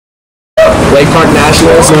Wakepark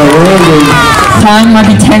Nationals. Time might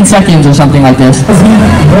be 10 seconds or something like this.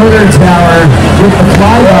 Motor tower with the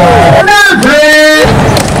flyby.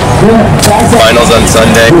 Finals on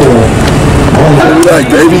Sunday.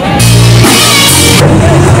 Back, baby.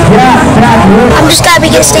 I'm just glad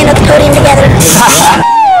we get to stand at the podium together.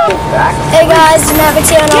 Hey guys, the Mavericks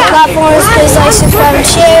here on all platforms. Please like, subscribe, and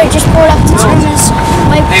share. Just pulled up to Terminus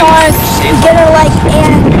Wake Park. Beginner lake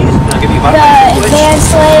and the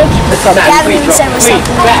advanced lake. Gavin even said what's up.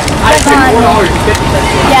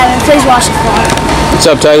 Gavin, please watch the vlog. What's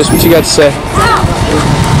up, Titus? What you got to say?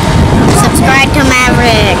 Subscribe to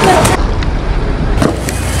Maverick.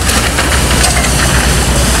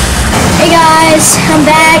 Hey guys, I'm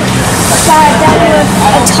back. Got done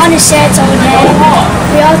a ton of sets all day.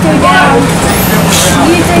 We all threw down.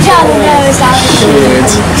 You threw down the nose out of the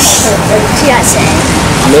shoes. What you got to say?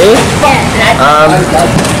 Me? Yeah.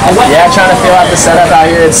 Yeah, trying to feel out the setup out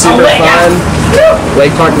here. It's super fun.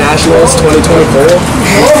 Wakepark Nationals 2024.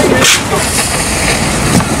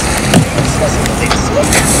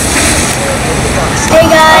 Hey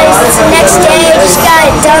guys, it's the next day. Just got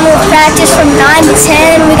done with practice from 9 to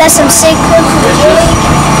 10. We got some sick clips from Jake,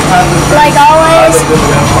 like always.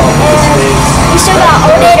 And we still got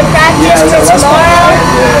all day to practice for tomorrow.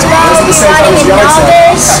 Tomorrow we'll be riding in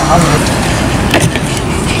novice.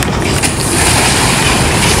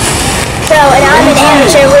 So, and I'm an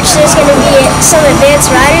amateur, which there's going to be some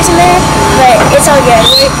advanced riders in there, but it's all good.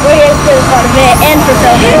 We're here for the fun of it and for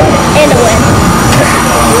filming and to win.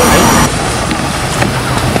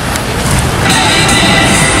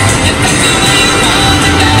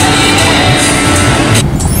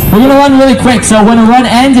 We're going to run really quick, so when a run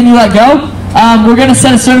ends and you let go, we're going to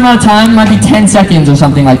set a certain amount of time, might be 10 seconds or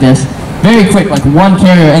something like this. Very quick, like one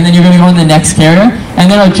carrier, and then you're going to go on the next carrier,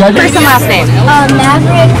 and then our judges... First and last name?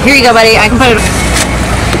 Maverick. Here you go, buddy. I can put it...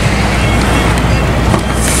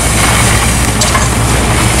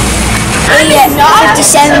 We're at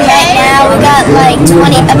 57 right now. We got like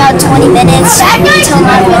about 20 minutes until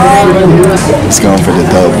my run. He's going for the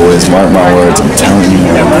dope, boys. Mark my words. I'm telling you.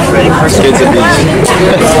 Kids at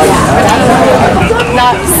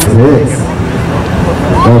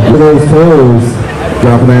Up to those toes.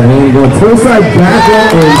 Dropping that hand, going toe side back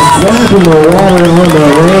up and slapping the water on the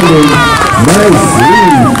landing. Nicely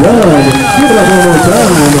done. Give it up one more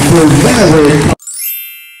time for Maverick.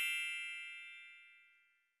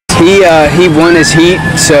 He won his heat,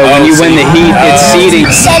 so when you win the heat, it's seeding.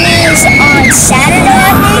 Semis on Saturday,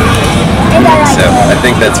 I think. So I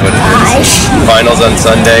think that's what it is. Finals on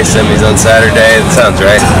Sunday, semis on Saturday. That sounds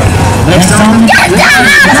right.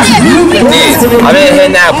 I've been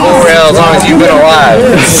hitting that pool rail as long as you've been alive.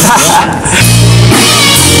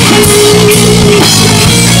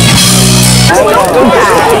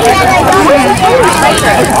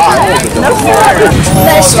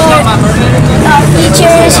 Gotta start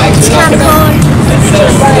features. It's kind of hard.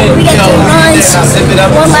 We got 2 runs,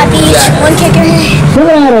 1 lap each, 1 kicker.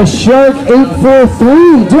 We're at a Shark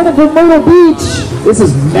 843. Doing it from Myrtle Beach. This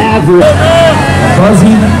is Maverick.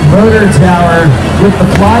 Fuzzy motor tower with the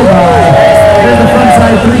flyby. There's the front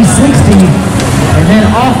side 360. And then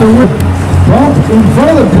off the roof. Bump in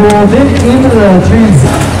front of the pool, then into the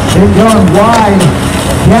transit. They're going wide.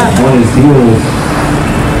 Gap on his heels.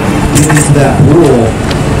 Into that pool.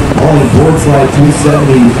 On the board slide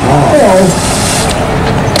 270 off.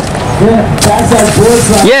 Yeah, backside board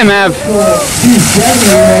slide. Yeah, Mav.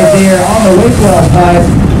 270 right there on the wake pipe.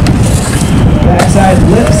 Backside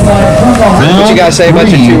lip slide from behind. What you guys say about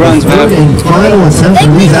your 2 runs, Mav? In final attempt for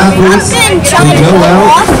these athletes to go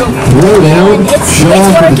out, throw down, show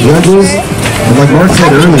off for the judges. And like Mark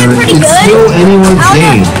said earlier, it's still anyone's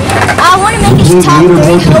game. I want to make it top 3,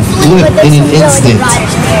 hopefully, but in an instant.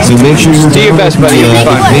 So make sure you're do your best, buddy. You'll be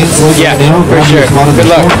fine. Yeah, for sure. Good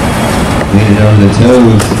luck. And on the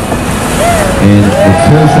toes. And the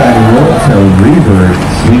toe side roll toe revert,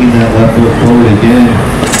 swinging that left foot forward again.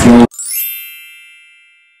 Go.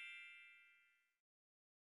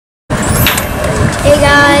 Hey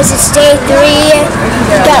guys, it's day 3.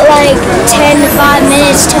 Got like 10 to 5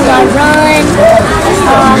 minutes till my run.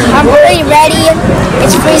 I'm pretty ready.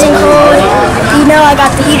 It's freezing cold. You know I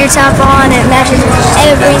got the heater top on. It matches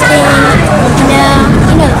everything. You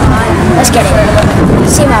know the vibe. Let's get it.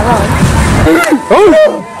 See my run.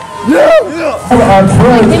 Our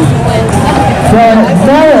front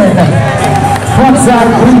front side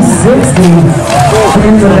 360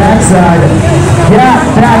 into the backside. Yeah,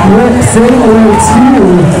 back lip, same way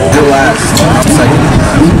too. Your last second.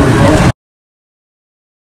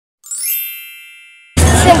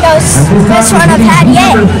 I think that was the best run I've had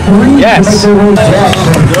yet. Yes.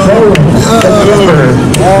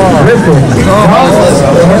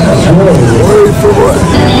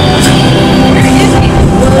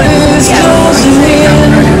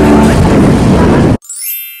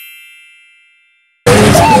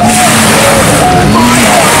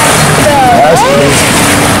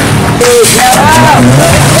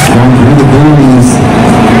 going through the booties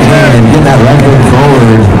and get that right foot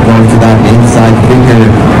forward, going to that inside finger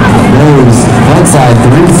nose, front side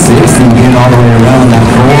 360, getting all the way around that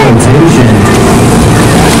full rotation.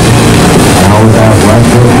 Now with that right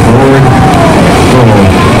foot forward,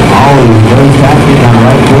 ollie, no tapping on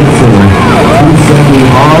right foot to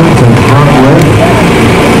 270 on to front lip.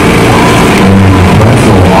 And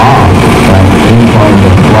pretzel off, that in part of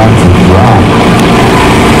the flat to drop.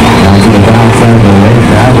 Now to the backside of the leg,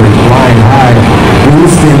 Maverick flying high,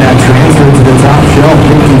 boosting that transfer to the top shelf,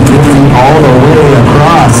 50-50 all the way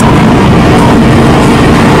across.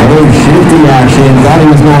 Oh, shifty action, thought he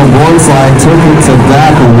was going board slide, took it to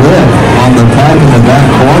back lip on the pipe in the back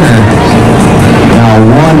corner. Now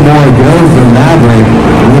one more go for Maverick,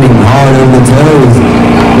 leaning hard over the toes.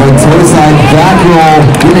 The toe side back roll,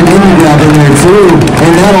 get an in grab in there too,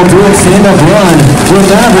 and that'll do it, stand up run for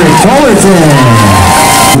Maverick Fullerton.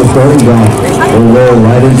 The starting block will roll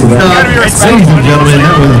right into that. Ladies and gentlemen,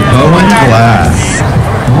 that was Bowen Glass.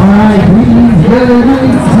 Alright,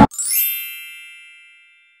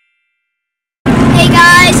 Hey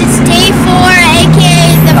guys, it's day 4, aka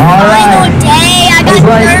the final day. I got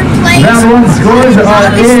third place. Round 1 scores are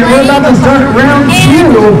in. We're about to start round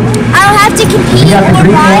 2. I don't have to compete for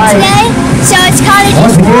rides today, so it's kind of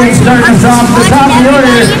just fun. Starting us off the top of the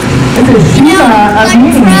order. It's a Shiba,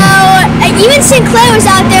 even Sinclair was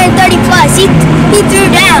out there in 30 plus. He threw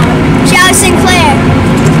down. Shout out Sinclair.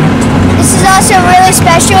 This is also really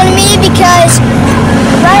special to me because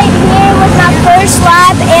right here was my first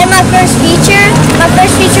lap and my first feature. My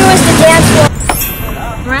first feature was the dance floor.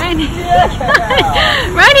 Right.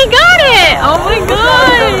 Right, he got it! Oh my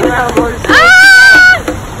god! Ah!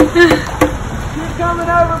 Keep coming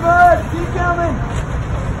over, bud. Keep coming.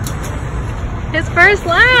 His first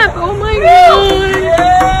lap! Oh my god!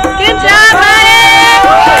 Good job,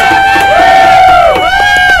 buddy!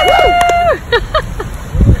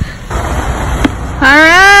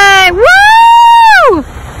 Alright! Woo!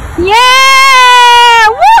 Yeah!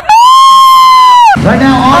 Woohoo! Right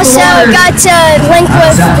now, also got to link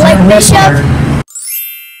with Blake Bishop.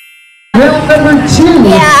 Round number 2.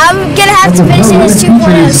 Yeah, I'm gonna have to finish in his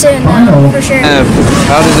 2.0 soon, for sure.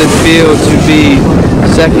 How does it feel to be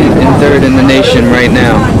second and third in the nation right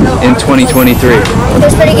now in 2023? It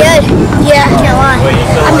was pretty good. Yeah, I can't lie.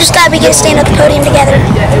 I'm just glad we get to stand at the podium together.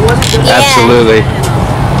 Yeah. Absolutely.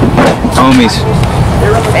 Homies.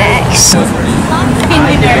 Facts.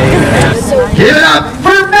 Give it up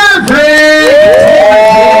for Maverick!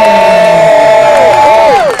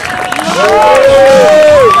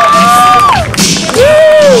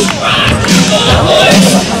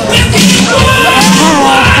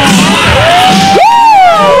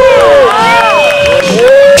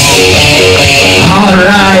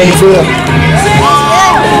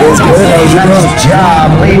 Good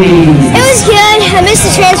job, ladies. It was good. I missed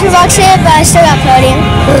the transfer box hit, but I still got podium.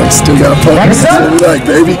 Still got a podium. Next up, Like,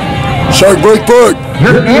 baby. Shark Break Park.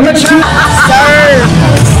 your amateur.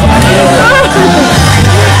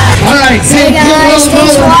 All right, Hey guys,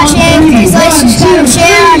 thanks for watching. Please like, subscribe, share.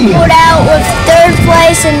 I pulled out with 3rd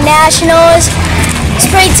place in Nationals. It's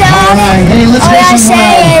pretty tough. All right, hey, let's All I make gotta some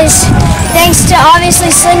say is thanks to obviously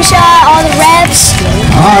Slingshot, all the reps,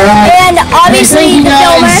 All right. and obviously Hey, the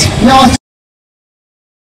filmer, Y'all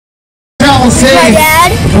travel safe. my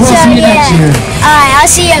dad. And we'll see you next year. Alright, I'll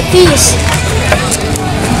see you. Peace.